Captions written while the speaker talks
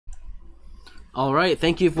All right.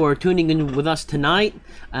 Thank you for tuning in with us tonight.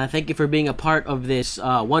 Thank you for being a part of this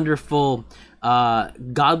wonderful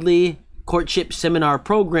godly courtship seminar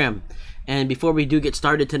program. And before we do get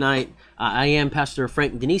started tonight, I am Pastor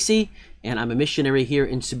Frank Denisi, and I'm a missionary here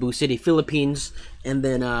in Cebu City, Philippines. And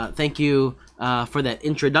then thank you for that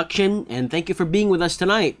introduction, and thank you for being with us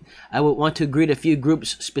tonight. I would want to greet a few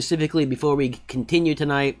groups specifically before we continue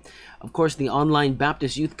tonight. Of course, the Online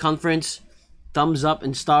Baptist Youth Conference, thumbs up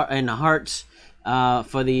and star and hearts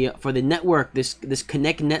for the network, this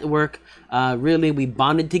Connect network. Really, we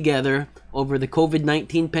bonded together over the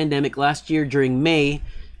COVID-19 pandemic last year during May,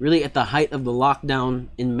 really at the height of the lockdown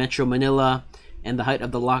in Metro Manila and the height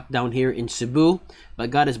of the lockdown here in Cebu. But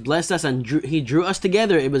God has blessed us, and He drew us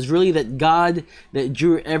together. It was really that God that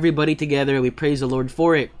drew everybody together. We praise the Lord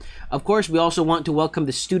for it. Of course, we also want to welcome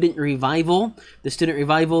the Student Revival. The Student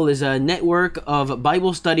Revival is a network of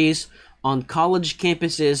Bible studies on college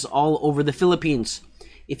campuses all over the Philippines.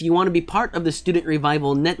 If you want to be part of the Student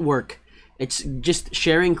Revival network, it's just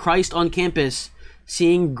sharing Christ on campus,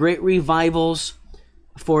 seeing great revivals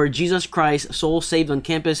for Jesus Christ, souls saved on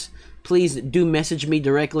campus. Please do message me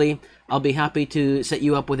directly. I'll be happy to set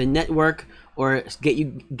you up with a network or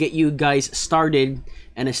get you guys started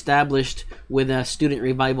and established with a Student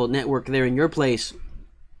Revival network there in your place.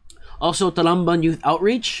 Also, Talamban Youth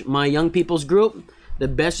Outreach, my young people's group, the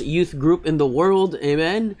best youth group in the world.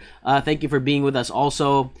 Amen. Thank you for being with us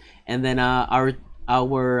also. And then our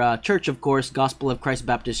church, of course, Gospel of Christ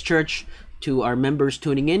Baptist Church. To our members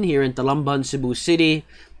tuning in here in Talamban, Cebu City,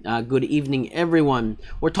 good evening, everyone.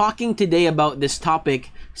 We're talking today about this topic,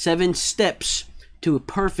 7 steps to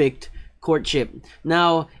perfect courtship.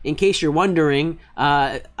 Now, in case you're wondering,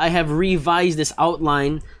 I have revised this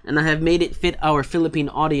outline and I have made it fit our Philippine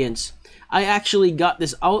audience. I actually got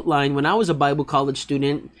this outline when I was a Bible college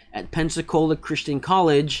student at Pensacola Christian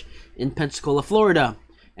College in Pensacola, Florida.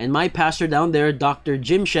 And my pastor down there, Dr.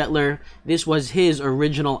 Jim Shetler, this was his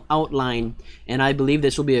original outline. And I believe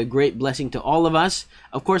this will be a great blessing to all of us.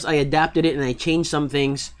 Of course, I adapted it and I changed some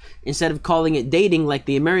things. Instead of calling it dating like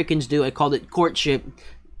the Americans do, I called it courtship.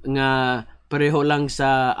 Nga pareho lang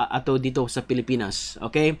sa ato dito sa Pilipinas.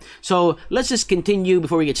 Okay? So, let's just continue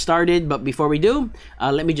before we get started. But before we do,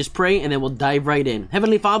 let me just pray and then we'll dive right in.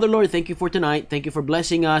 Heavenly Father, Lord, thank you for tonight. Thank you for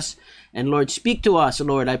blessing us. And Lord, speak to us,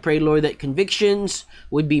 Lord. I pray, Lord, that convictions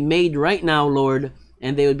would be made right now, Lord,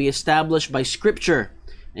 and they would be established by Scripture.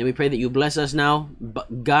 And we pray that you bless us now,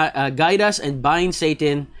 guide us and bind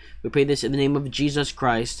Satan. We pray this in the name of Jesus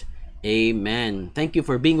Christ. Amen. Thank you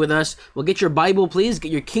for being with us. Well, get your Bible, please.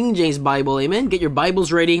 Get your King James Bible. Amen. Get your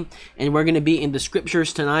Bibles ready. And we're going to be in the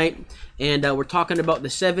Scriptures tonight. And we're talking about the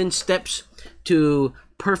 7 steps to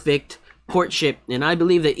perfect courtship. And I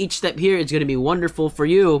believe that each step here is going to be wonderful for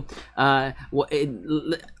you. I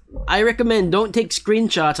recommend don't take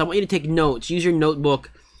screenshots. I want you to take notes. Use your notebook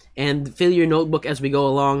and fill your notebook as we go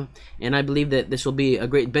along. And I believe that this will be a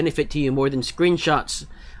great benefit to you more than screenshots.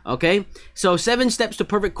 Okay, so 7 steps to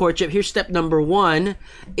perfect courtship. Here's step number 1.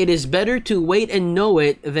 It is better to wait and know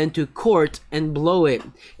it than to court and blow it.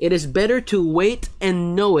 It is better to wait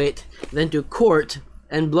and know it than to court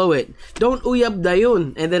and blow it. Don't uyab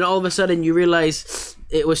dayon and then all of a sudden you realize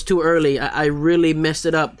it was too early. I really messed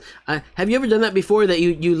it up. Have you ever done that before, that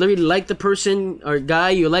you literally like the person or guy,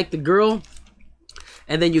 you like the girl,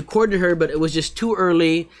 and then you courted her but it was just too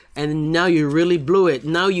early and now you really blew it.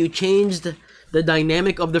 Now you changed the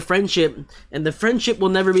dynamic of the friendship, and the friendship will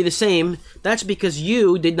never be the same. That's because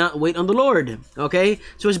you did not wait on the Lord. Okay?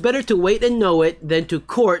 So it's better to wait and know it than to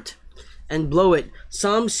court and blow it.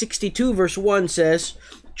 Psalm 62 verse 1 says,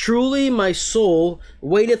 "Truly my soul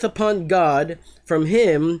waiteth upon God, from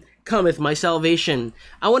him cometh my salvation."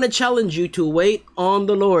 I want to challenge you to wait on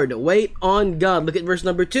the Lord. Wait on God. Look at verse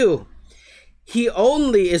number 2. "He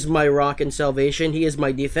only is my rock and salvation. He is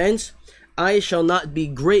my defense. I shall not be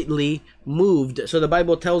greatly moved." So the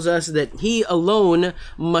Bible tells us that He alone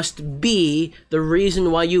must be the reason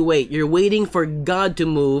why you wait. You're waiting for God to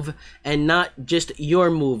move and not just your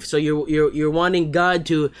move. So you're wanting God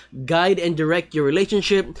to guide and direct your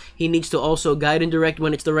relationship. He needs to also guide and direct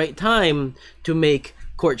when it's the right time to make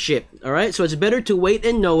courtship. All right, so it's better to wait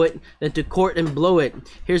and know it than to court and blow it.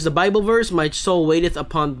 Here's the Bible verse: "My soul waiteth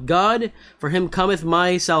upon God, for him cometh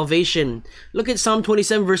my salvation." Look at Psalm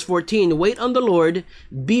 27 verse 14. "Wait on the Lord,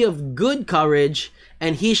 be of good courage,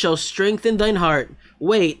 and he shall strengthen thine heart.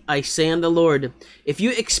 Wait, I say on the Lord." If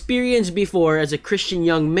you experienced before as a Christian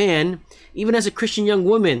young man, even as a Christian young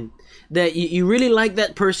woman, that you really like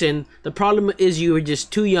that person, the problem is you were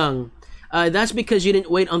just too young. That's because you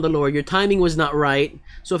didn't wait on the Lord. Your timing was not right.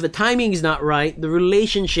 So if the timing is not right, the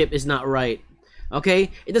relationship is not right.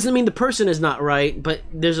 Okay, it doesn't mean the person is not right, but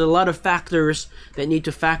there's a lot of factors that need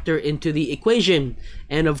to factor into the equation.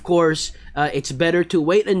 And of course, it's better to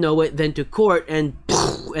wait and know it than to court and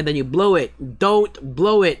then you blow it. Don't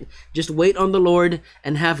blow it. Just wait on the Lord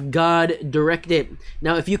and have God direct it.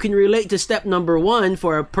 Now, if you can relate to step number 1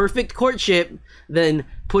 for a perfect courtship, then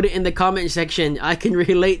put it in the comment section. I can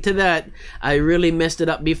relate to that. I really messed it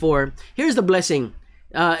up before. Here's the blessing.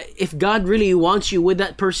 If God really wants you with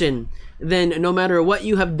that person, then no matter what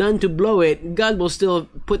you have done to blow it, God will still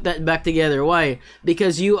put that back together. Why?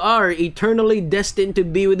 Because you are eternally destined to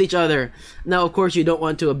be with each other. Now, of course, you don't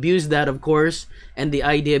want to abuse that, of course. And the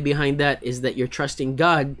idea behind that is that you're trusting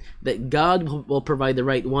God, that God will provide the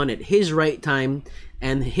right one at His right time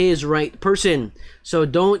and His right person. So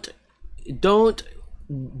don't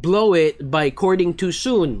blow it by courting too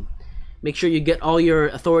soon. Make sure you get all your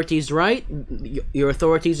authorities right. Your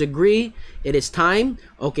authorities agree. It is time.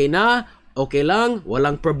 Okay na. Okay lang.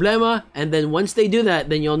 Walang problema. And then once they do that,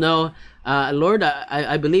 then you'll know, Lord,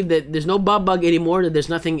 I believe that there's no babag anymore, that there's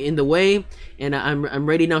nothing in the way, and I'm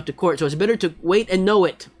ready now to court. So it's better to wait and know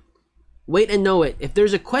it. Wait and know it. If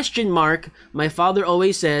there's a question mark, my father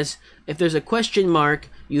always says, if there's a question mark,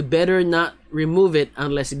 you better not remove it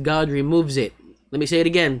unless God removes it. Let me say it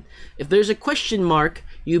again. If there's a question mark,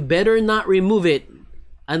 you better not remove it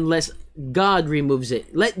unless God removes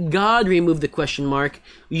it. Let God remove the question mark.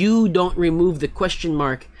 You don't remove the question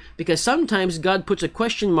mark. Because sometimes God puts a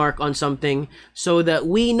question mark on something so that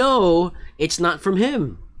we know it's not from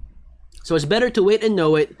Him. So it's better to wait and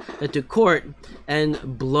know it than to court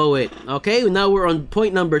and blow it. Okay, now we're on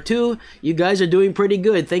point number 2. You guys are doing pretty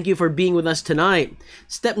good. Thank you for being with us tonight.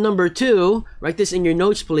 Step number 2, write this in your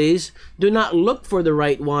notes, please. Do not look for the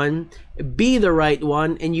right one. Be the right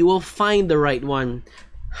one, and you will find the right one.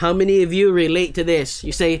 How many of you relate to this?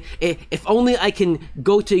 You say, if only I can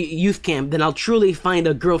go to youth camp, then I'll truly find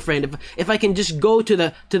a girlfriend. If I can just go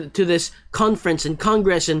to this conference and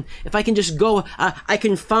congress, and if I can just go, I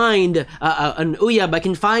can find an uyab, I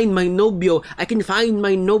can find my nobio, I can find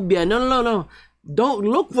my nobia. No. Don't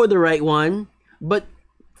look for the right one, but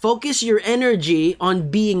focus your energy on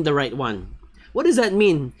being the right one. What does that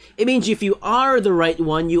mean? It means if you are the right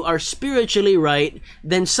one, you are spiritually right,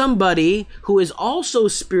 then somebody who is also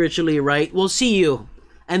spiritually right will see you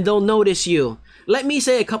and they'll notice you. Let me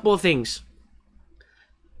say a couple of things.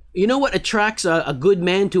 You know what attracts a good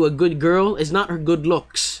man to a good girl is not her good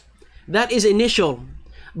looks. That is initial.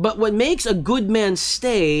 But what makes a good man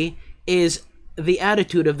stay is the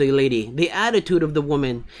attitude of the lady, the attitude of the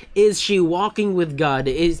woman. Is she walking with God?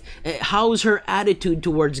 How's her attitude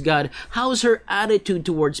towards God? How's her attitude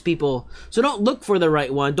towards people? So don't look for the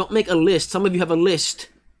right one. Don't make a list. Some of you have a list,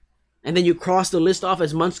 and then you cross the list off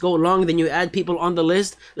as months go along. Then you add people on the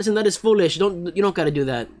list. Listen, that is foolish. You don't gotta do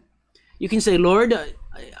that. You can say, Lord,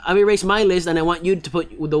 I erase my list, and I want you to put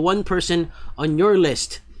the one person on your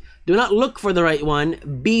list. Do not look for the right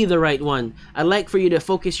one, be the right one. I'd like for you to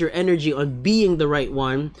focus your energy on being the right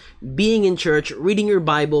one, being in church, reading your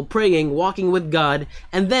Bible, praying, walking with God,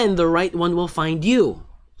 and then the right one will find you.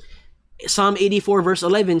 Psalm 84 verse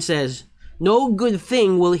 11 says, "No good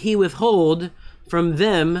thing will He withhold from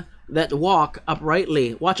them that walk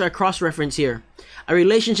uprightly." Watch our cross-reference here. A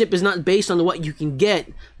relationship is not based on what you can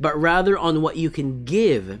get, but rather on what you can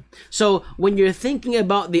give. So when you're thinking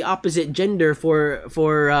about the opposite gender for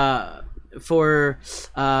a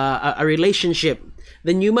relationship,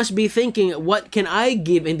 then you must be thinking, what can I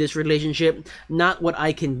give in this relationship, not what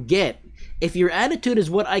I can get. If your attitude is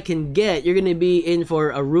what I can get, you're going to be in for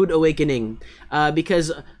a rude awakening,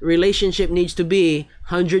 because relationship needs to be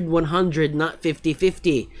 100-100, not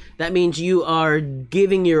 50-50. That means you are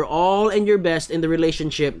giving your all and your best in the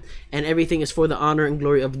relationship, and everything is for the honor and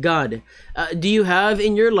glory of God. Do you have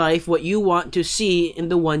in your life what you want to see in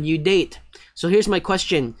the one you date? So here's my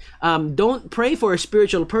question. Don't pray for a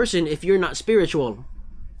spiritual person if you're not spiritual.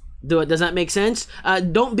 Does that make sense?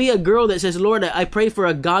 Don't be a girl that says, Lord, I pray for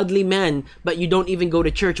a godly man, but you don't even go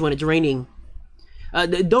to church when it's raining.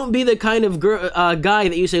 Don't be the kind of guy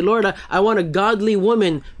that you say, Lord, I want a godly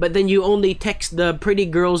woman, but then you only text the pretty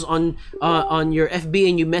girls on your FB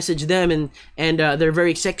and you message them, and they're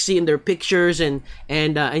very sexy in their pictures, and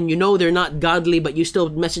you know they're not godly, but you still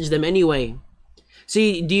message them anyway.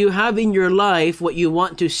 See, do you have in your life what you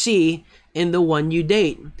want to see in the one you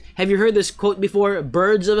date? Have you heard this quote before?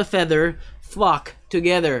 Birds of a feather flock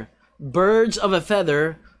together. Birds of a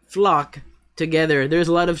feather flock together. There's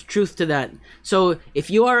a lot of truth to that. So if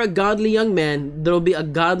you are a godly young man, there'll be a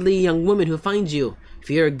godly young woman who finds you. If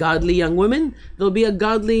you're a godly young woman, there'll be a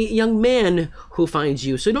godly young man who finds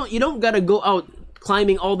you. So you don't gotta go out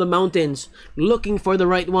climbing all the mountains, looking for the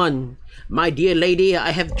right one. My dear lady,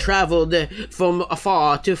 I have traveled from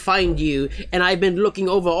afar to find you, and I've been looking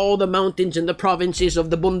over all the mountains and the provinces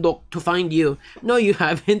of the bundok to find you. No, you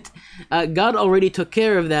haven't. God already took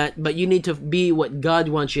care of that, but you need to be what God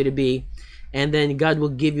wants you to be, and then God will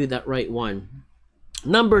give you that right one.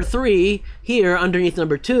 Number 3, here underneath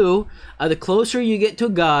number 2, the closer you get to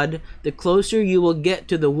God, the closer you will get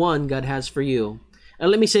to the one God has for you. And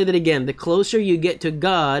let me say that again. The closer you get to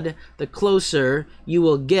God, the closer you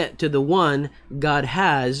will get to the one God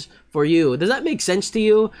has for you. Does that make sense to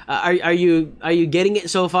you? Are you getting it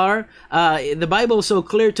so far? The Bible is so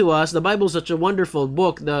clear to us. The Bible is such a wonderful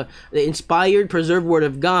book, the inspired, preserved Word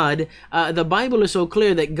of God. The Bible is so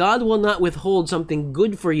clear that God will not withhold something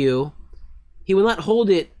good for you. He will not hold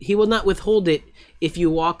it. He will not withhold it if you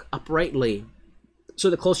walk uprightly. So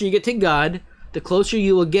the closer you get to God, the closer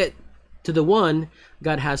you will get to the one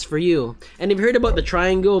God has for you. And if you heard about the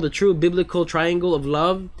triangle, the true biblical triangle of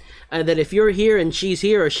love, that if you're here and she's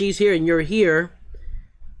here, or she's here and you're here,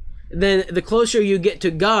 then the closer you get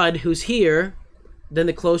to God who's here, then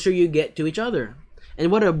the closer you get to each other.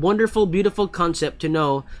 And what a wonderful, beautiful concept to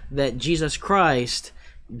know that Jesus Christ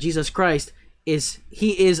is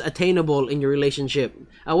attainable in your relationship.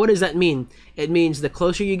 What does that mean? It means the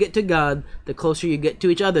closer you get to God, the closer you get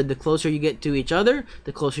to each other. The closer you get to each other,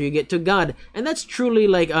 the closer you get to God. And that's truly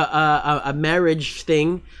like a marriage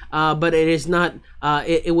thing, but it is not.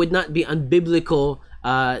 It would not be unbiblical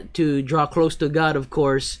to draw close to God, of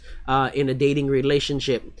course, in a dating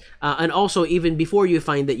relationship. And also, even before you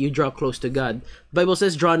find that you draw close to God. The Bible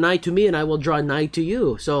says, draw nigh to me and I will draw nigh to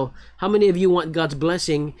you. So how many of you want God's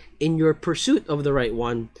blessing in your pursuit of the right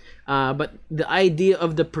one? But the idea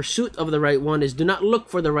of the pursuit of the right one is do not look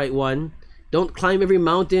for the right one. Don't climb every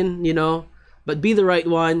mountain, but be the right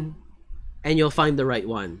one and you'll find the right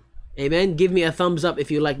one. Amen. Give me a thumbs up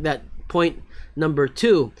if you like that point number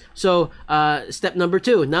 2. So step number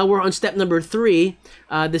 2. Now we're on step number 3,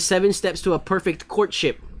 the 7 steps to a perfect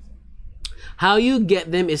courtship. How you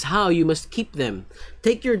get them is how you must keep them.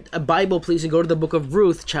 Take your Bible, please, and go to the book of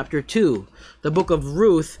Ruth, chapter 2. The book of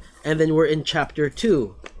Ruth, and then we're in chapter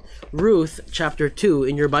 2. Ruth, chapter 2,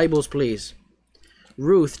 in your Bibles, please.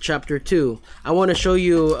 Ruth, chapter 2. I want to show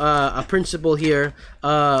you a principle here,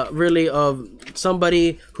 really, of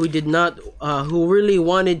somebody who did not, who really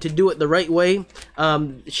wanted to do it the right way.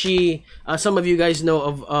 Some of you guys know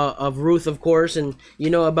of Ruth, of course, and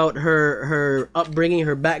you know about her upbringing,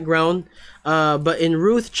 her background. But in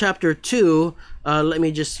Ruth, chapter 2, let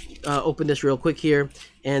me just open this real quick here,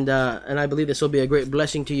 and I believe this will be a great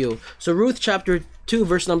blessing to you. So Ruth, chapter 2,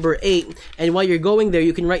 verse number 8, and while you're going there,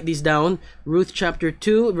 you can write these down. Ruth chapter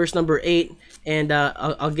 2, verse number 8, and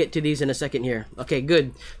I'll get to these in a second here. Okay,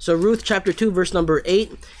 good. So Ruth chapter 2, verse number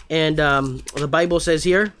 8, and the Bible says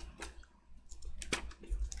here,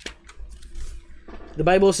 the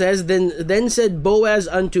Bible says, Then said Boaz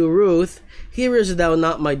unto Ruth, Hearest thou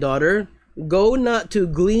not, my daughter? Go not to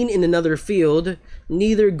glean in another field,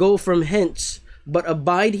 neither go from hence, but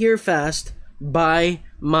abide here fast by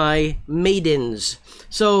my maidens.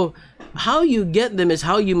 So how you get them is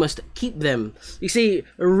how you must keep them. You see,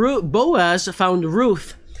 Boaz found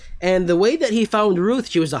Ruth, and the way that he found Ruth,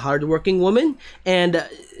 she was a hardworking woman, and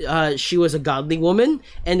she was a godly woman,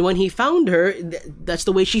 and when he found her, that's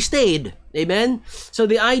the way she stayed. Amen? So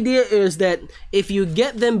the idea is that if you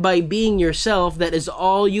get them by being yourself, that is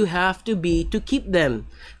all you have to be to keep them.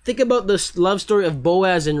 Think about this love story of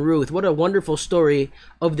Boaz and Ruth. What a wonderful story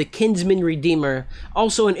of the kinsman redeemer.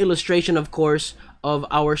 Also an illustration, of course, of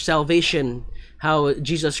our salvation. How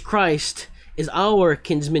Jesus Christ is our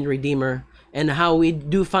kinsman redeemer, and how we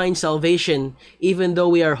do find salvation even though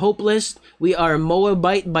we are hopeless. We are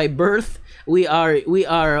Moabite by birth. We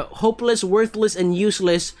are hopeless, worthless, and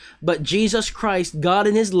useless. But Jesus Christ, God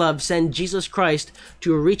in His love, sent Jesus Christ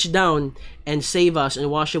to reach down and save us and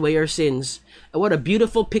wash away our sins. And what a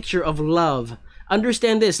beautiful picture of love.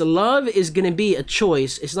 Understand this, love is going to be a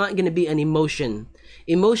choice. It's not going to be an emotion.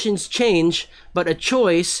 Emotions change, but a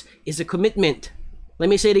choice is a commitment. Let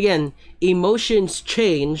me say it again. Emotions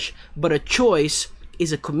change, but a choice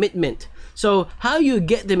is a commitment. So how you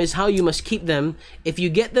get them is how you must keep them. If you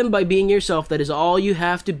get them by being yourself, that is all you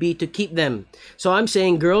have to be to keep them. So I'm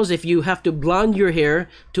saying, girls, if you have to blonde your hair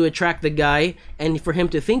to attract the guy and for him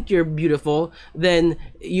to think you're beautiful, then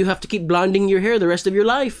you have to keep blonding your hair the rest of your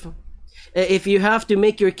life. If you have to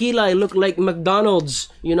make your kilay look like McDonald's,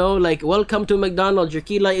 like welcome to McDonald's, your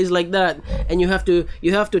kilay is like that, and you have to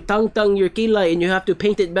tang your kilay, and you have to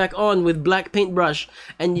paint it back on with black paintbrush,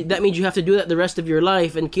 and that means you have to do that the rest of your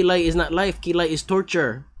life. And kilay is not life, kilay is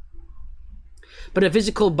torture. But a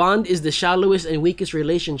physical bond is the shallowest and weakest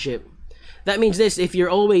relationship. That means this: if you're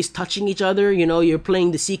always touching each other, you're playing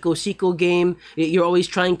the siko game, you're always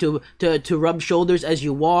trying to rub shoulders as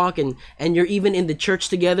you walk, and you're even in the church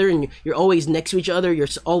together, and you're always next to each other, you're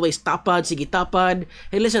always tapad, sige tapad.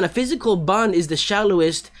 Hey, listen, a physical bond is the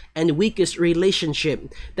shallowest and weakest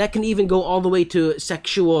relationship. That can even go all the way to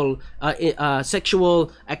sexual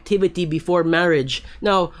activity before marriage.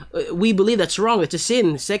 Now, we believe that's wrong. It's a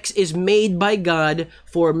sin. Sex is made by God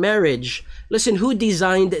for marriage. Listen, who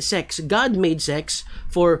designed sex? God made sex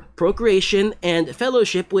for procreation and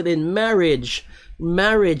fellowship within marriage.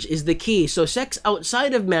 Marriage is the key. So sex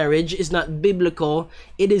outside of marriage is not biblical.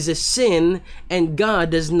 It is a sin, and God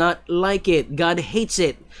does not like it. God hates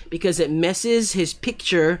it because it messes his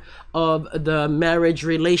picture of the marriage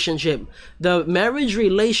relationship. The marriage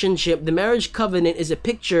relationship, the marriage covenant, is a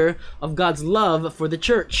picture of God's love for the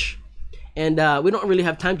church. And we don't really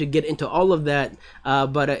have time to get into all of that,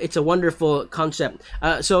 but it's a wonderful concept.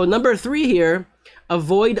 So number 3 here,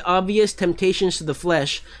 avoid obvious temptations to the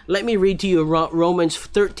flesh. Let me read to you Romans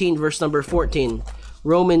 13, verse number 14.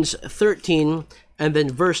 Romans 13, and then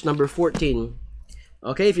verse number 14.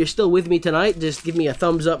 Okay, if you're still with me tonight, just give me a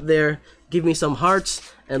thumbs up there. Give me some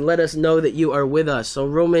hearts, and let us know that you are with us. So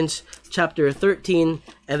Romans chapter 13,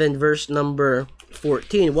 and then verse number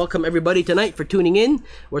 14. Welcome everybody tonight for tuning in.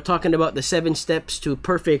 We're talking about the 7 steps to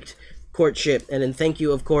perfect courtship, and then thank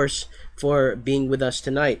you, of course, for being with us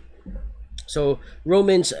tonight. So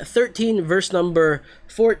Romans 13, verse number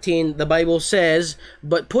 14, the Bible says,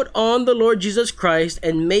 "But put on the Lord Jesus Christ,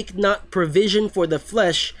 and make not provision for the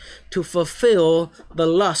flesh to fulfill the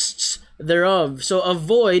lusts thereof." So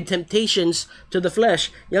avoid temptations to the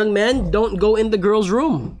flesh. Young man, don't go in the girl's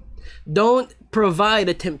room. Don't provide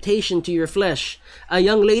a temptation to your flesh. A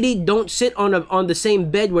young lady, don't sit on the same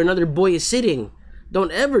bed where another boy is sitting.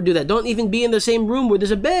 Don't ever do that. Don't even be in the same room where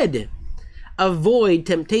there's a bed. Avoid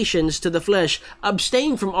temptations to the flesh.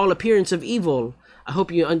 Abstain from all appearance of evil. I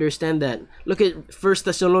hope you understand that. Look at 1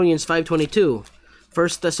 Thessalonians 5:22.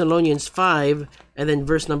 1 Thessalonians 5, and then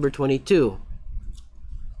verse number 22.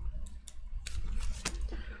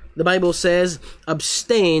 The Bible says,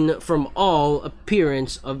 abstain from all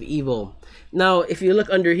appearance of evil. Now, if you look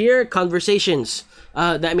under here, conversations,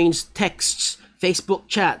 that means texts, Facebook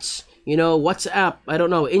chats, WhatsApp, I don't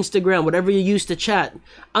know, Instagram, whatever you use to chat.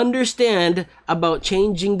 Understand about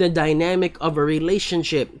changing the dynamic of a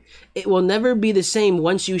relationship. It will never be the same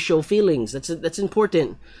once you show feelings. That's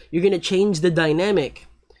important. You're going to change the dynamic.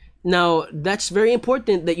 Now, that's very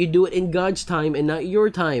important that you do it in God's time and not your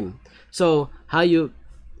time. So, how you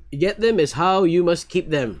get them is how you must keep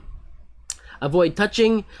them. Avoid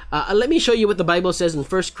touching. Let me show you what the Bible says in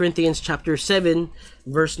 1 Corinthians chapter 7,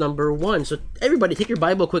 verse number 1. So everybody take your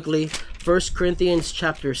Bible quickly. 1 Corinthians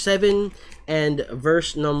chapter 7 and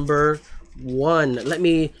verse number 1. Let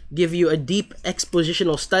me give you a deep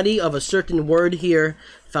expositional study of a certain word here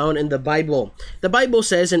found in the Bible. The Bible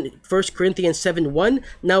says in 1 Corinthians 7:1,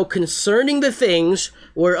 "Now concerning the things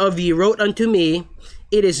whereof ye wrote unto me,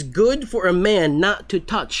 it is good for a man not to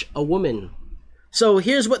touch a woman." So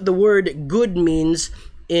here's what the word good means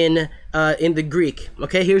in the Greek.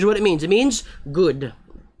 Okay, here's what it means. It means good.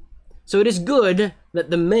 So it is good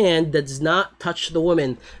that the man does not touch the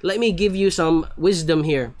woman. Let me give you some wisdom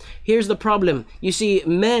here. Here's the problem. You see,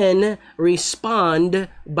 men respond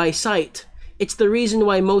by sight. It's the reason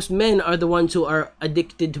why most men are the ones who are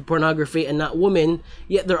addicted to pornography and not women,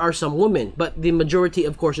 yet there are some women, but the majority,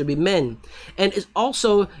 of course, would be men. And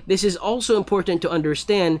this is also important to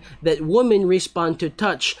understand that women respond to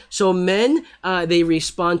touch. So men, they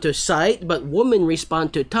respond to sight, but women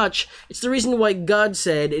respond to touch. It's the reason why God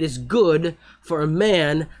said it is good for a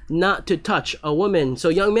man not to touch a woman. So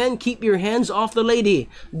young men, keep your hands off the lady.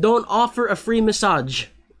 Don't offer a free massage.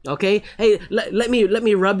 Okay? Hey, let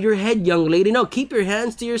me rub your head, young lady. No, keep your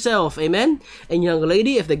hands to yourself. Amen? And young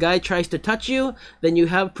lady, if the guy tries to touch you, then you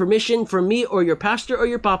have permission from me or your pastor or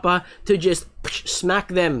your papa to just smack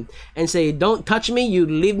them and say, "Don't touch me, you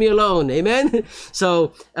leave me alone." Amen?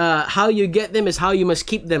 So, how you get them is how you must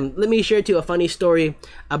keep them. Let me share to you a funny story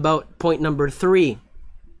about point number 3.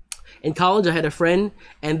 In college, I had a friend,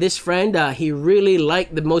 and this friend, he really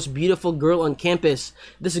liked the most beautiful girl on campus.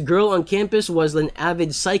 This girl on campus was an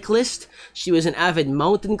avid cyclist. She was an avid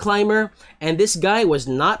mountain climber, and this guy was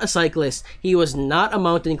not a cyclist. He was not a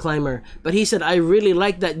mountain climber, but he said, "I really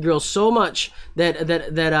like that girl so much that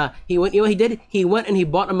he went. You know what he did? He went and he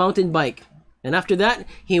bought a mountain bike." And after that,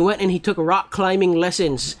 he went and he took rock climbing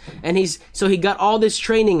lessons. And he got all this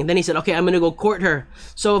training. And then he said, okay, I'm going to go court her.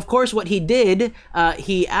 So of course what he did,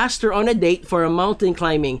 he asked her on a date for a mountain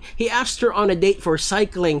climbing. He asked her on a date for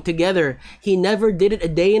cycling together. He never did it a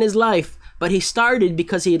day in his life. But he started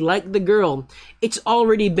because he liked the girl. It's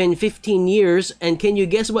already been 15 years. And can you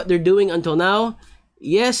guess what they're doing until now?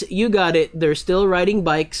 Yes, you got it. They're still riding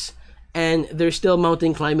bikes. And they're still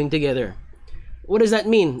mountain climbing together. What does that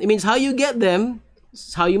mean? It means how you get them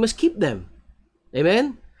is how you must keep them.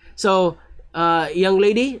 Amen? So, young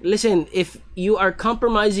lady, listen, if you are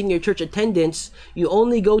compromising your church attendance, you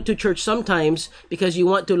only go to church sometimes because you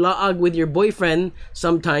want to laag with your boyfriend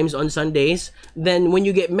sometimes on Sundays, then when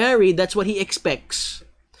you get married, that's what he expects.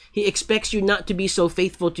 He expects you not to be so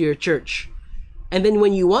faithful to your church. And then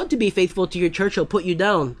when you want to be faithful to your church, he'll put you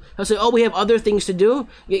down. He'll say, oh, we have other things to do.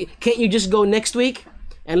 Can't you just go next week?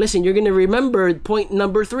 And listen, you're going to remember point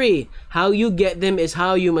number 3. How you get them is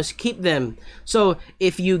how you must keep them. So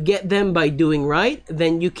if you get them by doing right,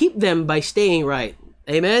 then you keep them by staying right.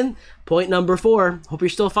 Amen? Point number 4. Hope you're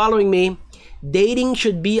still following me. Dating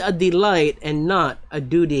should be a delight and not a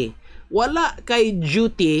duty. Wala kay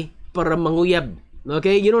duty para manguyab.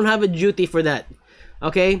 Okay? You don't have a duty for that.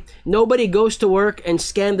 Okay? Nobody goes to work and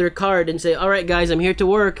scan their card and say, all right, guys, I'm here to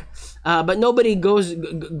work. But nobody goes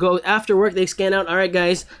after work, they scan out, all right,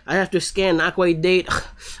 guys, I have to scan na ako ay date.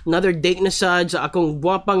 Another date na sad sa akong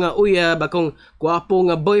guwapa nga uyab, akong guwapo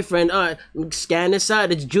nga boyfriend. Scan na sad,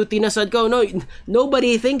 it's duty na sad ko. No,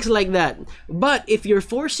 nobody thinks like that. But if you're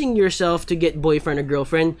forcing yourself to get boyfriend or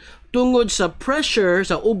girlfriend, tungod sa pressure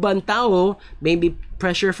sa ubang tao, maybe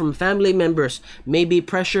pressure from family members, maybe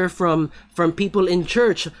pressure from people in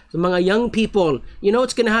church, mga young people, you know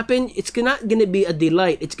what's gonna happen? It's not gonna be a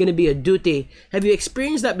delight, it's gonna be a duty. Have you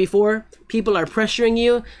experienced that before? People are pressuring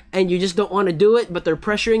you and you just don't want to do it, but they're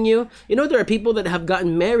pressuring you. You know, there are people that have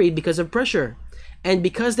gotten married because of pressure. And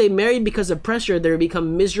because they married because of pressure, they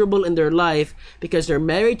become miserable in their life because they're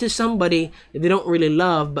married to somebody they don't really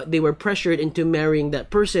love, but they were pressured into marrying that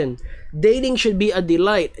person. Dating should be a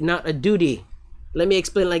delight, not a duty. Let me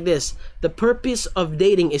explain like this. The purpose of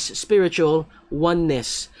dating is spiritual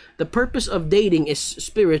oneness. The purpose of dating is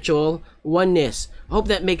spiritual oneness. I hope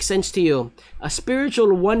that makes sense to you. A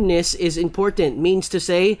spiritual oneness is important. Means to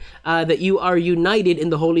say that you are united in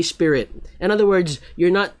the Holy Spirit. In other words,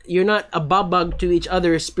 you're not a babag to each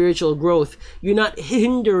other's spiritual growth. You're not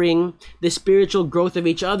hindering the spiritual growth of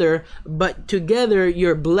each other, but together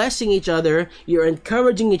you're blessing each other, you're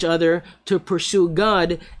encouraging each other to pursue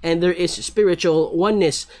God, and there is spiritual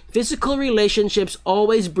oneness. Physical relationships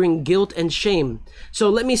always bring guilt and shame. So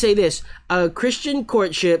let me say this. A Christian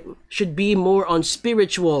courtship should be more on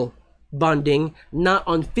spiritual bonding, not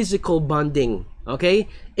on physical bonding. Okay?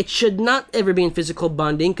 It should not ever be in physical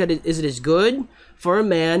bonding because it is good for a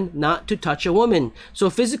man not to touch a woman. So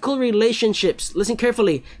physical relationships, listen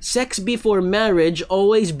carefully, sex before marriage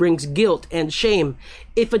always brings guilt and shame.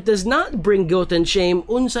 If it does not bring guilt and shame,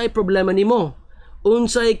 unsay problema nimo?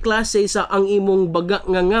 Unsay klase sa ang imong baga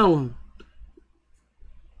nga ngaon?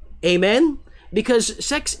 Amen? Because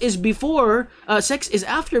sex is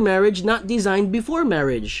after marriage, not designed before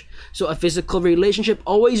marriage. So a physical relationship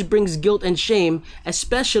always brings guilt and shame,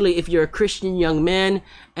 especially if you're a Christian young man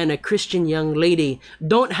and a Christian young lady.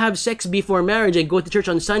 Don't have sex before marriage and go to church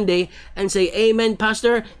on Sunday and say, amen,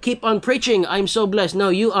 pastor, keep on preaching, I'm so blessed. No,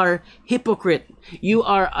 you are hypocrite. You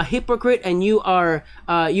are a hypocrite and you are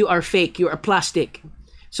fake. You are plastic.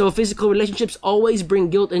 So physical relationships always bring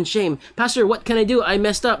guilt and shame. Pastor, what can I do? I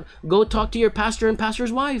messed up. Go talk to your pastor and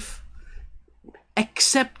pastor's wife.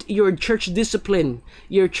 Accept your church discipline.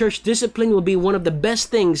 Your church discipline will be one of the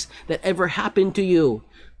best things that ever happened to you.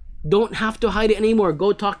 Don't have to hide it anymore.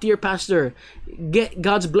 Go talk to your pastor. Get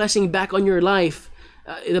God's blessing back on your life.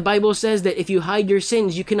 The Bible says that if you hide your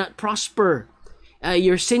sins, you cannot prosper.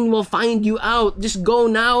 Your sin will find you out. Just go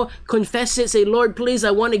now, confess it, say, Lord, please,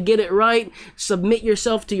 I want to get it right. Submit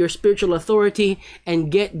yourself to your spiritual authority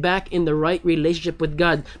and get back in the right relationship with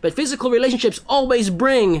God. But physical relationships always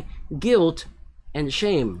bring guilt and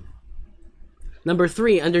shame. Number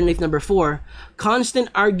 3, underneath number 4, constant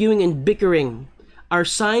arguing and bickering are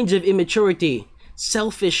signs of immaturity,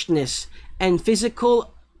 selfishness, and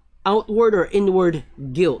physical outward or inward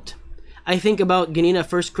guilt. I think about ganina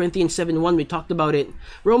 1 Corinthians 7:1. We talked about it.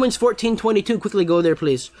 Romans 14:22. Quickly go there,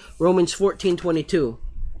 please. Romans 14:22.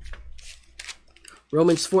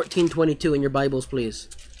 Romans 14:22 in your Bibles, please.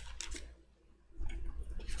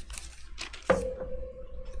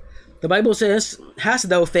 The Bible says, hast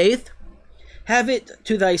thou faith? Have it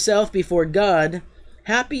to thyself before God.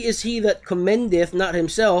 Happy is he that commendeth not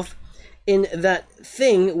himself, in that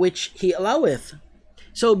thing which he alloweth.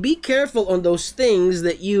 So be careful on those things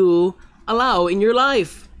that you allow in your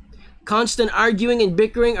life. Constant arguing and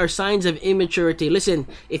bickering are signs of immaturity. Listen,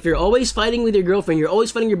 if you're always fighting with your girlfriend, you're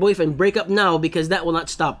always fighting your boyfriend, break up now, because that will not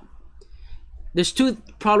stop. There's two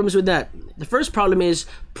problems with that. The first problem is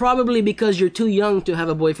probably because you're too young to have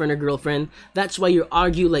a boyfriend or girlfriend. That's why you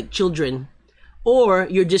argue like children. Or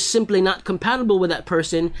you're just simply not compatible with that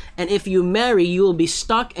person, and if you marry, you will be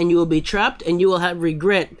stuck and you will be trapped and you will have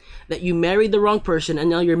regret that you married the wrong person and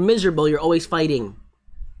now you're miserable, you're always fighting.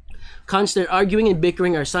 Constant arguing and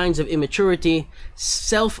bickering are signs of immaturity.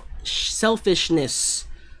 Selfishness.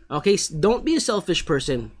 Okay, don't be a selfish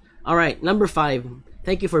person. All right, number 5.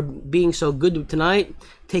 Thank you for being so good tonight,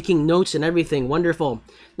 taking notes and everything. Wonderful.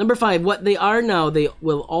 Number 5, what they are now, they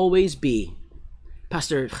will always be.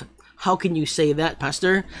 Pastor, how can you say that,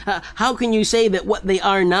 Pastor? How can you say that what they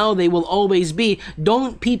are now, they will always be?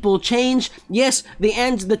 Don't people change? Yes,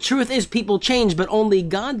 the truth is people change, but only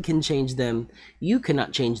God can change them. You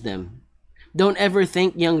cannot change them. Don't ever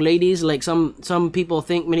think, young ladies, like some people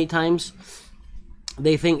think many times,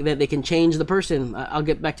 they think that they can change the person. I'll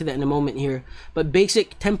get back to that in a moment here. But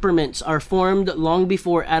basic temperaments are formed long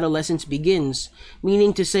before adolescence begins.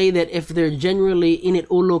 Meaning to say that if they're generally init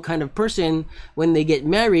ulo kind of person, when they get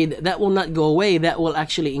married, that will not go away. That will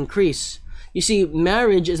actually increase. You see,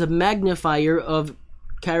 marriage is a magnifier of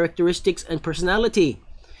characteristics and personality.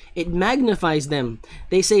 It magnifies them.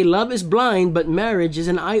 They say love is blind, but marriage is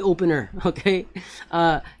an eye-opener. Okay?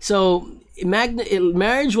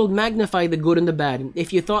 Marriage will magnify the good and the bad.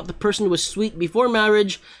 If you thought the person was sweet before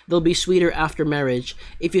marriage, they'll be sweeter after marriage.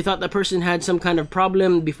 If you thought the person had some kind of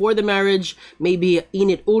problem before the marriage, maybe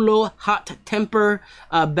init ulo, hot temper,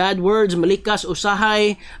 bad words, malikas,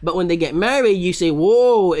 usahay, but when they get married, you say,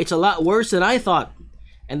 whoa, it's a lot worse than I thought.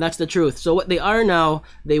 And that's the truth. So what they are now,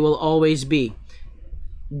 they will always be.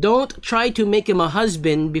 Don't try to make him a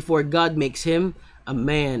husband before God makes him a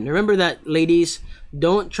man. Remember that, ladies.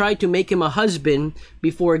 Don't try to make him a husband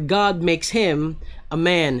before God makes him a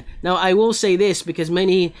man. Now, I will say this because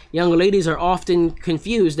many young ladies are often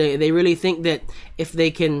confused. They really think that if they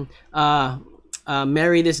can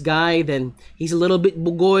marry this guy, then he's a little bit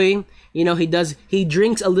bugoy. You know, he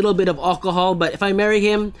drinks a little bit of alcohol, but if I marry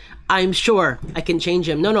him, I'm sure I can change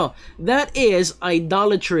him. No, that is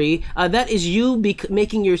idolatry. That is you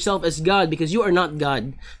making yourself as God, because you are not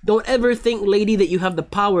God. Don't ever think, lady, that you have the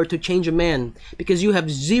power to change a man, because you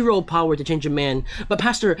have zero power to change a man. But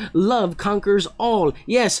Pastor, love conquers all.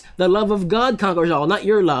 Yes, the love of God conquers all, not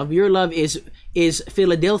your love. Your love is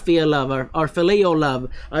Philadelphia love or phileo love.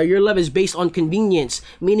 Your love is based on convenience,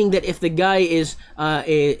 meaning that if the guy is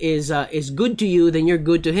good to you, then you're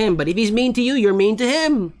good to him. But if he's mean to you, you're mean to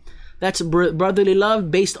him. That's brotherly love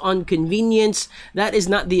based on convenience. That is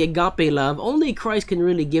not the agape love. Only Christ can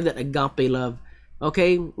really give that agape love.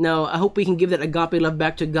 Okay, now I hope we can give that agape love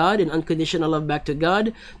back to God and unconditional love back to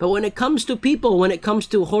God. But when it comes to people, when it comes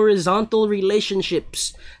to horizontal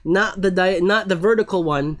relationships, not the vertical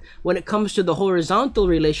one, when it comes to the horizontal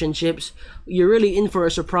relationships, you're really in for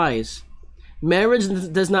a surprise. Marriage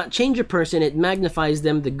does not change a person, it magnifies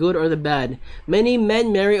them, the good or the bad. Many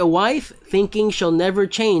men marry a wife thinking she'll never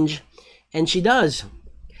change, and she does.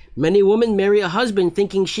 Many women marry a husband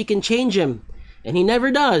thinking she can change him, and he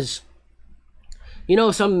never does. You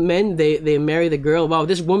know, some men, they marry the girl, wow,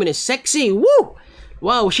 this woman is sexy, woo!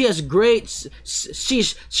 Wow, she has great,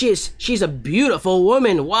 she's a beautiful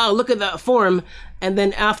woman, wow, look at that form. And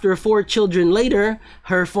then after 4 children later,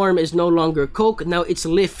 her form is no longer Coke, now it's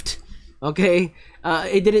Lift. Okay, now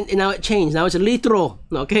it changed. Now it's a litro.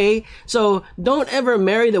 Okay, so don't ever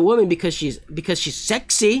marry the woman because she's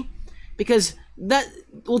sexy, because that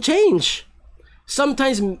will change.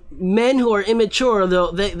 Sometimes men who are immature,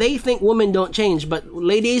 though, they think women don't change. But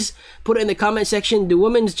ladies, put it in the comment section. Do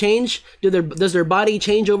women change? Does their body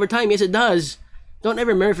change over time? Yes, it does. Don't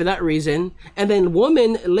ever marry for that reason. And then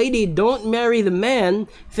lady, don't marry the man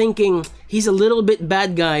thinking he's a little bit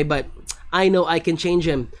bad guy, but I know I can change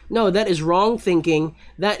him. No, that is wrong thinking.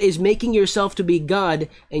 That is making yourself to be God,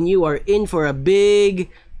 and you are in for a big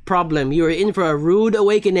problem. You are in for a rude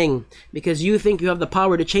awakening because you think you have the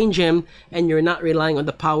power to change him, and you're not relying on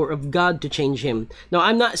the power of God to change him. Now,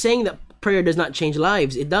 I'm not saying that prayer does not change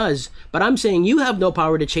lives. It does. But I'm saying you have no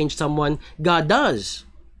power to change someone. God does.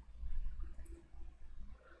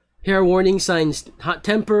 Here are warning signs: hot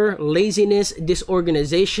temper, laziness,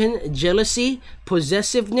 disorganization, jealousy,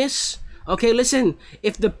 possessiveness. Okay, listen,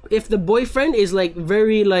 if the boyfriend is like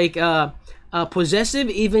very possessive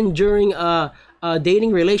even during a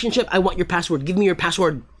dating relationship, I want your password. Give me your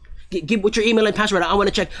password. Give what's your email and password. I want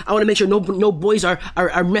to check. I want to make sure no boys are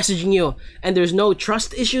messaging you. And there's no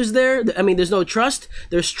trust issues there. I mean, there's no trust.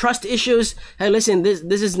 There's trust issues. Hey, listen, this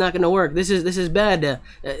is not gonna work. This is bad.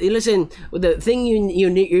 Listen, the thing you're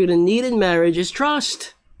gonna need in marriage is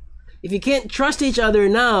trust. If you can't trust each other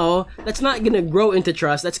now, that's not going to grow into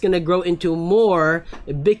trust. That's going to grow into more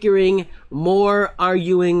bickering, more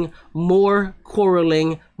arguing, more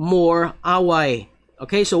quarreling, more away.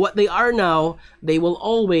 Okay, so what they are now, they will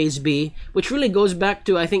always be, which really goes back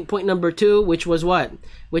to, I think, point number 2, which was what?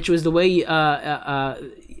 Which was the way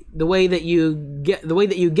that you get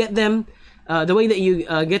them. The way that you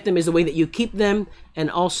get them is the way that you keep them, and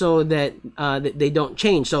also that they don't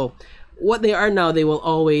change. So what they are now, they will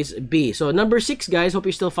always be. So number 6, guys, hope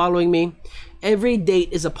you're still following me. Every date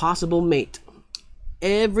is a possible mate.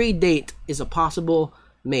 Every date is a possible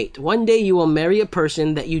mate. One day you will marry a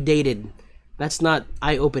person that you dated. That's not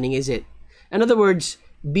eye-opening, is it? In other words,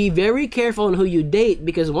 be very careful on who you date,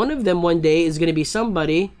 because one of them one day is going to be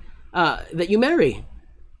somebody that you marry.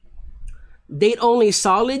 Date only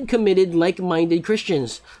solid, committed, like-minded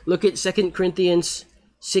Christians. Look at 2 Corinthians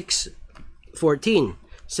 6:14.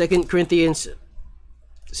 2 Corinthians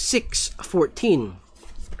 6:14.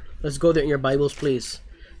 Let's go there in your Bibles, please.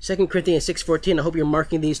 2 Corinthians 6:14. I hope you're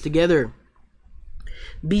marking these together.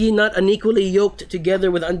 Be ye not unequally yoked together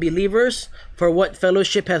with unbelievers, for what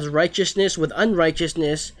fellowship hath righteousness with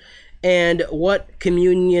unrighteousness, and what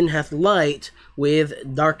communion hath light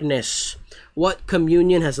with darkness? What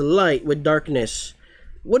communion has light with darkness?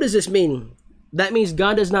 What does this mean? That means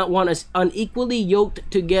God does not want us unequally yoked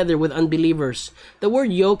together with unbelievers. The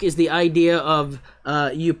word yoke is the idea of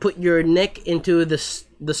you put your neck into the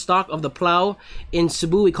stalk of the plow. In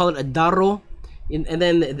Cebu, we call it a daro. And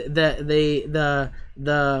then the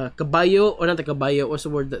caballo, or not the caballo, what's the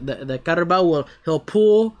word? The carabao he'll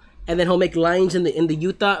pull, and then he'll make lines in the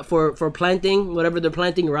yuta for planting whatever they're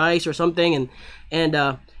planting, rice or something.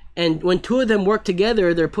 And when two of them work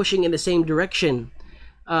together, they're pushing in the same direction.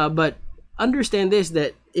 But understand this,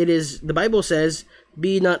 that it is, the Bible says,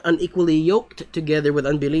 be not unequally yoked together with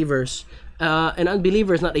unbelievers. An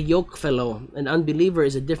unbeliever is not a yoke fellow. An unbeliever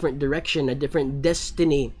is a different direction, a different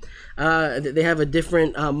destiny. They have a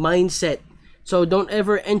different mindset. So don't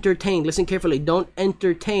ever entertain, listen carefully, don't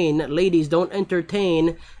entertain, ladies, don't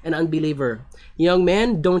entertain an unbeliever. Young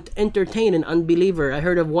man, don't entertain an unbeliever. I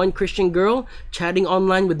heard of one Christian girl chatting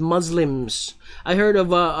online with Muslims. I heard of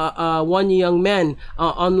one young man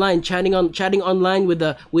online chatting online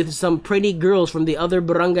with some pretty girls from the other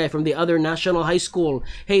barangay, from the other national high school.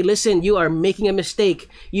 Hey, listen, you are making a mistake.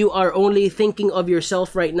 You are only thinking of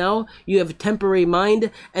yourself right now. You have a temporary mind,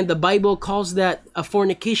 and the Bible calls that a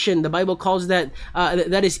fornication. The Bible calls that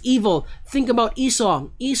that is evil. Think about Esau.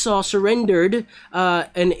 Esau surrendered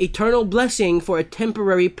an eternal blessing for a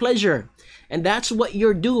temporary pleasure. And that's what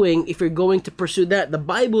you're doing if you're going to pursue that. The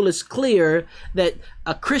Bible is clear that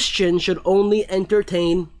a Christian should only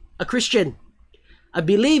entertain a Christian. A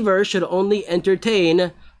believer should only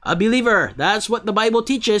entertain a believer. That's what the Bible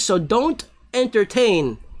teaches. So don't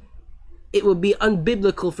entertain. It would be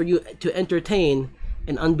unbiblical for you to entertain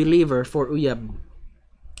an unbeliever for uyab.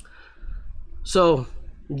 So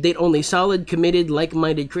date only solid, committed,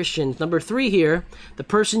 like-minded Christians. Number 3 here, the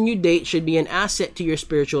person you date should be an asset to your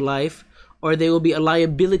spiritual life, or they will be a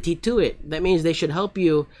liability to it. That means they should help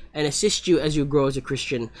you and assist you as you grow as a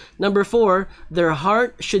Christian. Number 4, their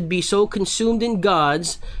heart should be so consumed in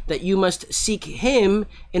God's that you must seek Him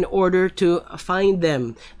in order to find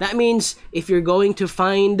them. That means if you're going to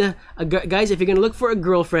find, guys, if you're going to look for a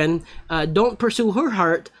girlfriend, don't pursue her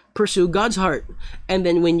heart, pursue God's heart. And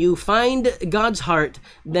then when you find God's heart,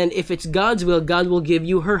 then if it's God's will, God will give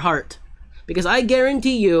you her heart. Because I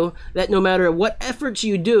guarantee you that no matter what efforts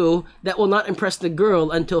you do, that will not impress the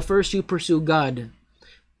girl until first you pursue God.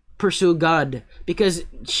 Pursue God. Because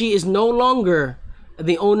she is no longer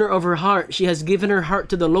the owner of her heart. She has given her heart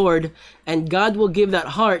to the Lord, and God will give that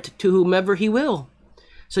heart to whomever He will.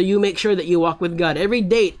 So you make sure that you walk with God. Every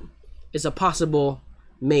date is a possible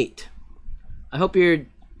mate. I hope you're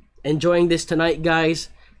enjoying this tonight, guys.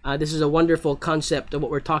 This is a wonderful concept of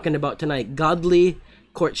what we're talking about tonight. Godly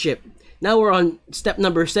courtship. Now we're on step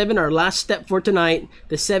number 7, our last step for tonight,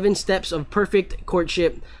 the 7 steps of perfect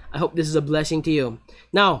courtship. I hope this is a blessing to you.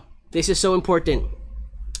 Now, this is so important.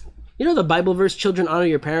 You know the Bible verse, children, honor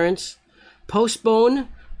your parents? Postpone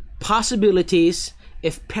possibilities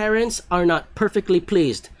if parents are not perfectly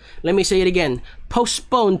pleased. Let me say it again.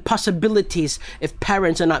 Postpone possibilities if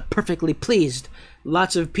parents are not perfectly pleased.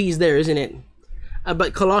 Lots of P's there, isn't it?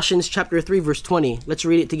 But Colossians chapter 3 verse 20. Let's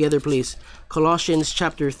read it together, please. Colossians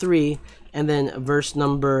chapter 3 and then verse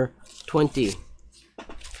number 20.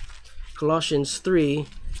 Colossians 3,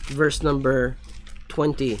 verse number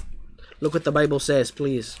 20. Look what the Bible says,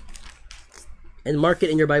 please. And mark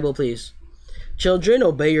it in your Bible, please. Children,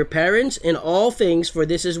 obey your parents in all things, for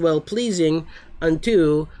this is well-pleasing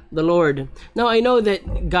unto the Lord. Now, I know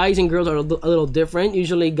that guys and girls are a little different.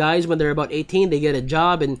 Usually, guys, when they're about 18, they get a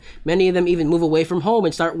job, and many of them even move away from home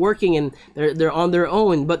and start working, and they're on their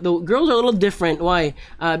own. But the girls are a little different. Why?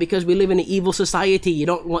 Because we live in an evil society. You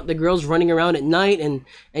don't want the girls running around at night and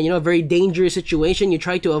a very dangerous situation. You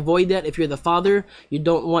try to avoid that. If you're the father, you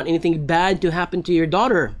don't want anything bad to happen to your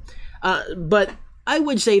daughter. But I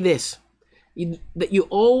would say this. That you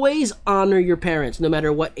always honor your parents no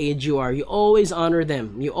matter what age you are. You always honor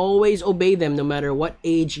them. You always obey them no matter what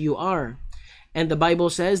age you are. And the Bible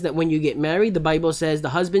says that when you get married, the Bible says the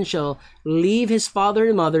husband shall leave his father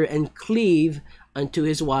and mother and cleave unto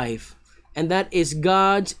his wife. And that is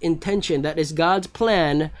God's intention. That is God's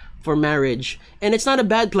plan for marriage. And it's not a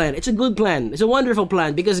bad plan. It's a good plan. It's a wonderful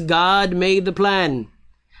plan because God made the plan.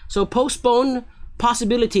 So postpone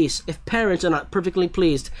possibilities if parents are not perfectly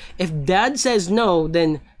pleased. If dad says no,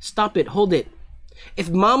 then stop it, hold it. If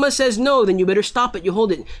mama says no, then you better stop it, you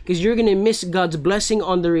hold it, because you're going to miss God's blessing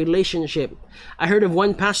on the relationship. I heard of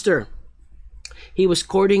one pastor. He was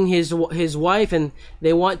courting his wife, and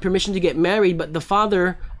they want permission to get married, but the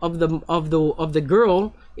father of the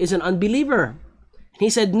girl is an unbeliever.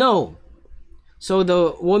 He said no. So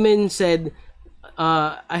the woman said,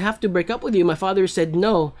 I have to break up with you. My father said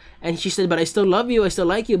no. And she said, but I still love you. I still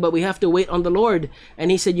like you, but we have to wait on the Lord.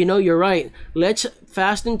 And he said, you're right. Let's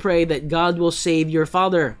fast and pray that God will save your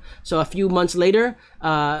father. So a few months later,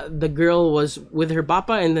 the girl was with her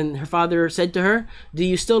papa, and then her father said to her, do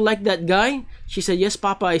you still like that guy? She said, yes,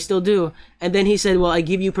 papa, I still do. And then he said, well, I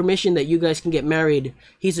give you permission that you guys can get married.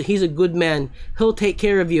 He's a good man. He'll take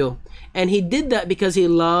care of you. And he did that because he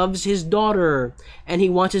loves his daughter and he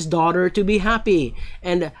wants his daughter to be happy.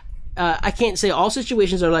 And I can't say all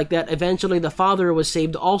situations are like that. Eventually, the father was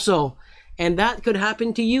saved also. And that could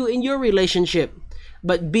happen to you in your relationship.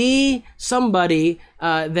 But be somebody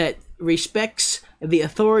that respects the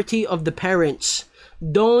authority of the parents.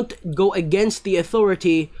 Don't go against the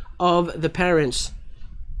authority of the parents.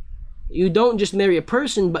 You don't just marry a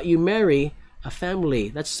person, but you marry a family.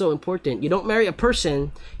 That's so important. You don't marry a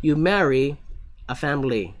person, you marry a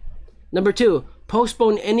family. Number 2,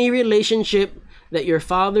 postpone any relationship that your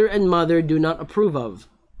father and mother do not approve of.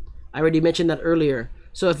 I already mentioned that earlier.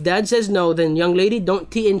 So if dad says no, then young lady,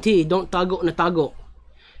 don't TNT, don't tago na tago.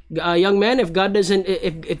 Young man, if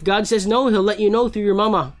God says no, he'll let you know through your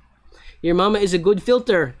mama. Your mama is a good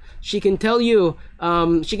filter. She can tell you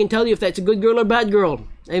if that's a good girl or bad girl.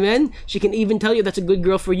 Amen? She can even tell you if that's a good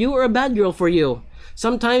girl for you or a bad girl for you.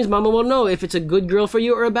 Sometimes mama will know if it's a good girl for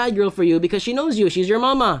you or a bad girl for you because she knows you. She's your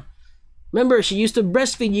mama. Remember, she used to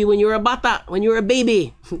breastfeed you when you were a bata, when you were a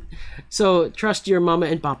baby. So trust your mama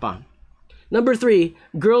and papa. Number 3,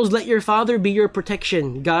 girls, let your father be your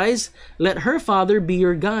protection. Guys, let her father be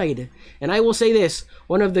your guide. And I will say this,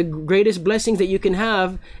 one of the greatest blessings that you can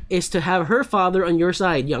have is to have her father on your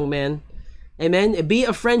side, young man. Amen? Be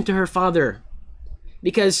a friend to her father.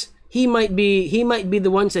 Because he might be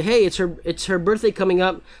the one to say, hey, it's her birthday coming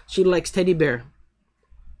up. She likes teddy bear.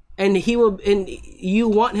 And you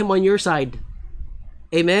want him on your side.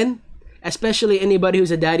 Amen? Especially anybody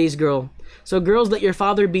who's a daddy's girl. So girls, let your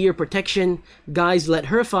father be your protection. Guys, let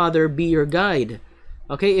her father be your guide.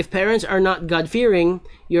 Okay, if parents are not God-fearing,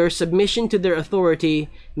 your submission to their authority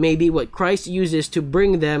may be what Christ uses to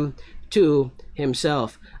bring them to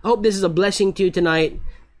himself. I hope this is a blessing to you tonight.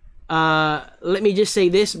 Let me just say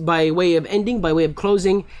this by way of ending, by way of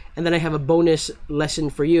closing, and then I have a bonus lesson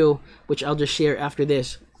for you, which I'll just share after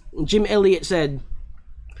this. Jim Elliot said,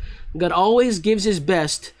 God always gives his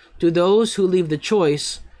best to those who leave the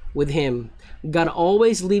choice with him. God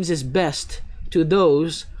always leaves his best to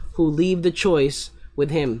those who leave the choice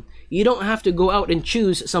with him. You don't have to go out and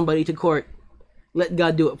choose somebody to court. Let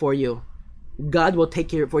God do it for you. God will take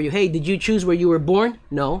care of it for you. Hey, did you choose where you were born?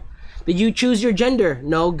 No. Did you choose your gender?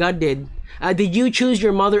 No, God did. Did you choose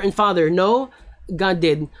your mother and father? No, God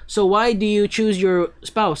did. So why do you choose your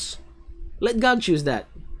spouse? Let God choose that.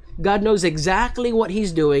 God knows exactly what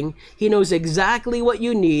he's doing. He knows exactly what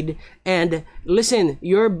you need. And listen,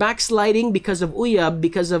 you're backsliding because of uyab,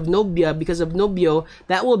 because of nobya, because of nobyo.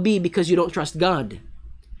 That will be because you don't trust God.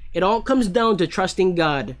 It all comes down to trusting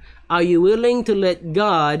God. Are you willing to let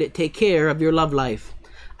God take care of your love life?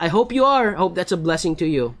 I hope you are. I hope that's a blessing to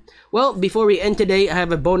you. Well, before we end today, I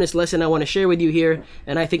have a bonus lesson I want to share with you here,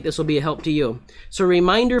 and I think this will be a help to you. So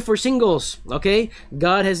reminder for singles, okay?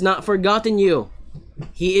 God has not forgotten you.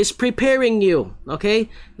 He is preparing you, okay?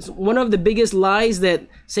 It's one of the biggest lies that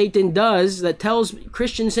Satan does, that tells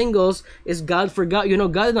Christian singles, is God forgot you. No,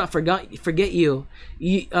 God did not forget you.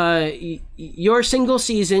 Your single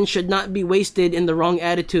season should not be wasted in the wrong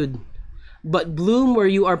attitude, but bloom where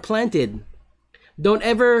you are planted. Don't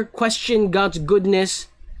ever question God's goodness,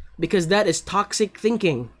 because that is toxic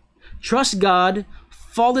thinking. Trust God,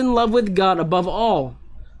 fall in love with God above all.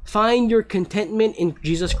 Find your contentment in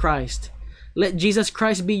Jesus Christ. Let Jesus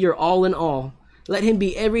Christ be your all in all. Let him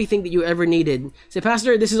be everything that you ever needed. Say,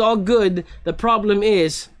 Pastor, this is all good. The problem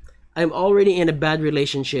is, I'm already in a bad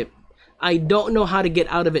relationship. I don't know how to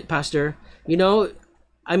get out of it, Pastor. You know,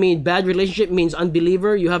 I mean, bad relationship means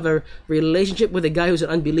unbeliever. You have a relationship with a guy who's an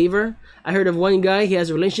unbeliever. I heard of one guy, he has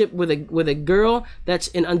a relationship with a girl that's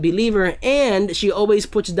an unbeliever, and she always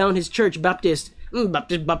puts down his church, Baptist.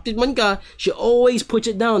 Baptist man ka. She always puts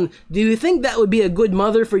it down. Do you think that would be a good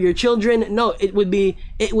mother for your children? No, it would be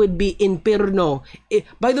inferno.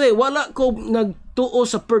 By the way, wala ko nagtuo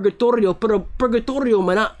sa purgatorio, pero purgatorio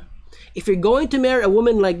mana. If you're going to marry a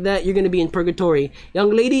woman like that, you're going to be in purgatory.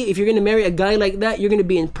 Young lady, if you're going to marry a guy like that, you're going to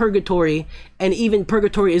be in purgatory. And even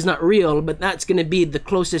purgatory is not real, but that's going to be the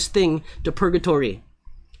closest thing to purgatory.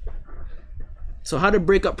 So how to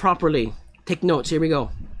break up properly. Take notes. Here we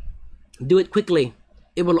go. Do it quickly.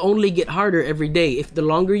 It will only get harder every day. If the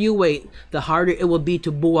longer you wait, the harder it will be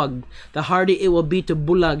to buwag. The harder it will be to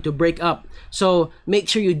bulag, to break up. So make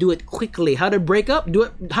sure you do it quickly. How to break up?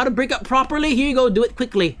 How to break up properly? Here you go. Do it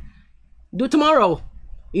quickly. Do it tomorrow.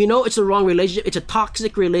 You know it's a wrong relationship. It's a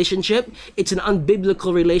toxic relationship. It's an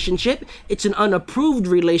unbiblical relationship. It's an unapproved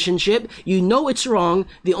relationship. You know it's wrong.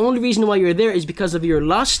 The only reason why you're there is because of your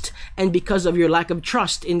lust and because of your lack of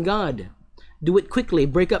trust in God. Do it quickly.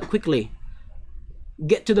 Break up quickly.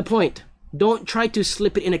 Get to the point. Don't try to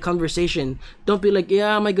slip it in a conversation. Don't be like,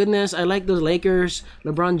 yeah, my goodness, I like those Lakers,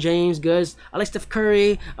 LeBron James, good. I like Steph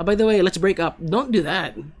Curry. By the way, let's break up. Don't do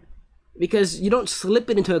that. Because you don't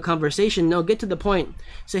slip it into a conversation. No, get to the point.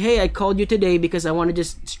 Say, hey, I called you today because I want to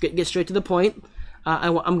just get straight to the point.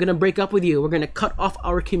 I'm going to break up with you. We're going to cut off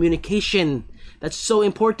our communication. That's so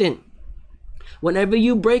important. Whenever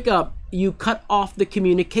you break up, you cut off the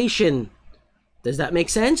communication. Does that make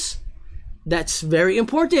sense? That's very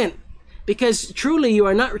important. Because truly, you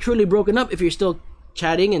are not truly broken up if you're still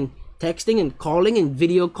chatting and texting and calling and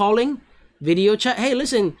video calling, video chat. Hey,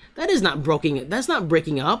 listen, that is not breaking. That's not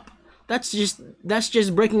breaking up. That's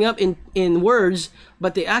just breaking up in words,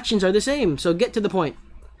 but the actions are the same. So get to the point.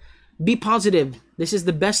 Be positive. This is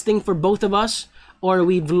the best thing for both of us. Or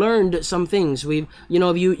we've learned some things.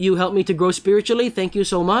 You helped me to grow spiritually. Thank you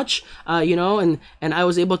so much. And I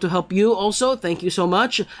was able to help you also. Thank you so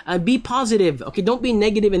much. Be positive. Okay, don't be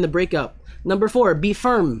negative in the breakup. Number 4, be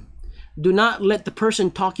firm. Do not let the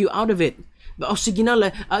person talk you out of it. Oh, sige na,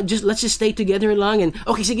 let's just stay together lang. And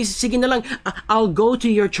okay, sige na lang. I'll go to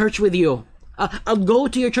your church with you. I'll go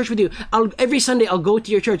to your church with you. Every Sunday I'll go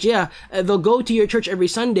to your church. Yeah, they'll go to your church every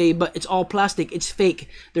Sunday, but it's all plastic. It's fake.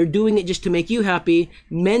 They're doing it just to make you happy.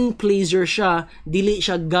 Men pleaser siya, dili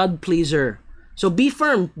siya God pleaser. So be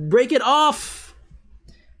firm. Break it off.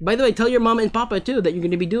 By the way, tell your mama and papa too that you're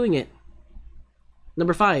going to be doing it.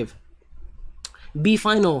 Number 5, be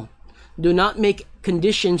final. Do not make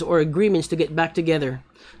conditions or agreements to get back together.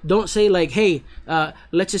 Don't say like, hey,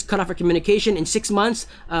 let's just cut off our communication. In 6 months,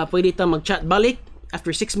 pwede ta mag-chat balik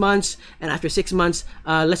after 6 months. And after 6 months,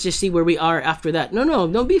 let's just see where we are after that.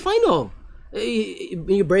 No, be final.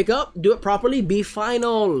 You break up, do it properly, be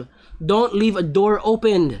final. Don't leave a door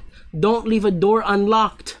opened. Don't leave a door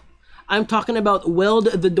unlocked. I'm talking about weld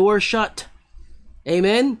the door shut.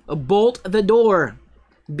 Amen? Bolt the door.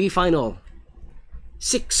 Be final.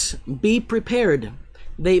 6, be prepared.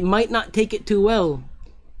 They might not take it too well.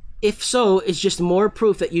 If so, it's just more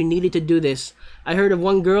proof that you needed to do this. I heard of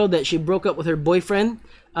one girl that she broke up with her boyfriend.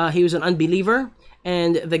 He was an unbeliever,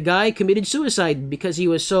 and the guy committed suicide because he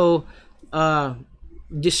was so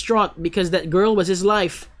distraught because that girl was his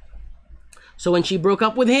life. So when she broke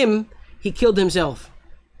up with him, he killed himself.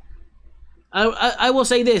 I will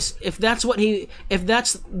say this: if that's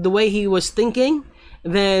the way he was thinking,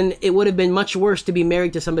 then it would have been much worse to be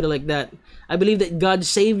married to somebody like that. I believe that God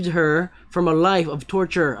saved her from a life of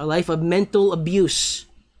torture, a life of mental abuse.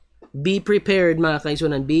 Be prepared, mga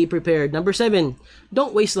kaisunan. Be prepared. Number 7,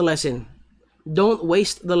 don't waste the lesson. Don't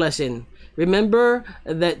waste the lesson. Remember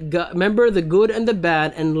the good and the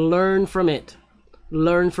bad and learn from it.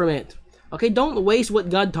 Learn from it. Okay, don't waste what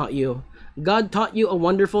God taught you. God taught you a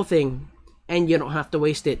wonderful thing, and you don't have to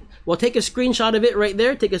waste it. Well, take a screenshot of it right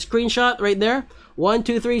there. Take a screenshot right there. 1,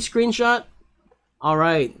 2, 3, screenshot. All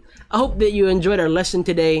right. I hope that you enjoyed our lesson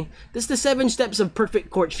today. This is the 7 steps of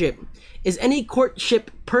perfect courtship. Is any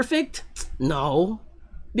courtship perfect? No,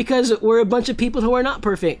 because we're a bunch of people who are not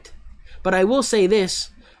perfect. But I will say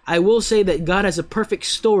this. I will say that God has a perfect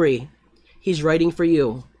story He's writing for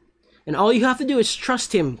you. And all you have to do is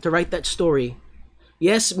trust Him to write that story.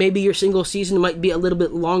 Yes, maybe your single season might be a little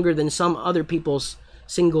bit longer than some other people's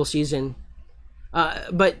single season.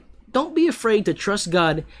 But don't be afraid to trust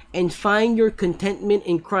God and find your contentment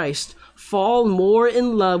in Christ. Fall more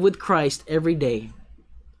in love with Christ every day.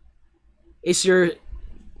 Is your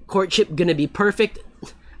courtship going to be perfect?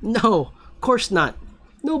 No, of course not.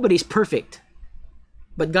 Nobody's perfect.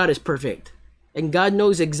 But God is perfect. And God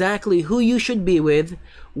knows exactly who you should be with,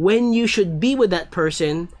 when you should be with that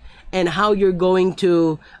person, and how you're going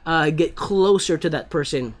to get closer to that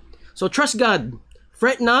person. So trust God.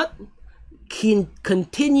 Fret not.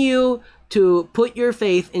 Continue to put your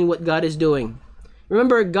faith in what God is doing.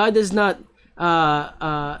 Remember, God does not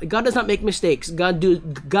make mistakes. God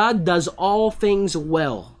does all things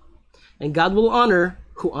well, and God will honor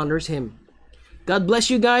who honors Him. God bless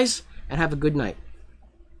you guys, and have a good night.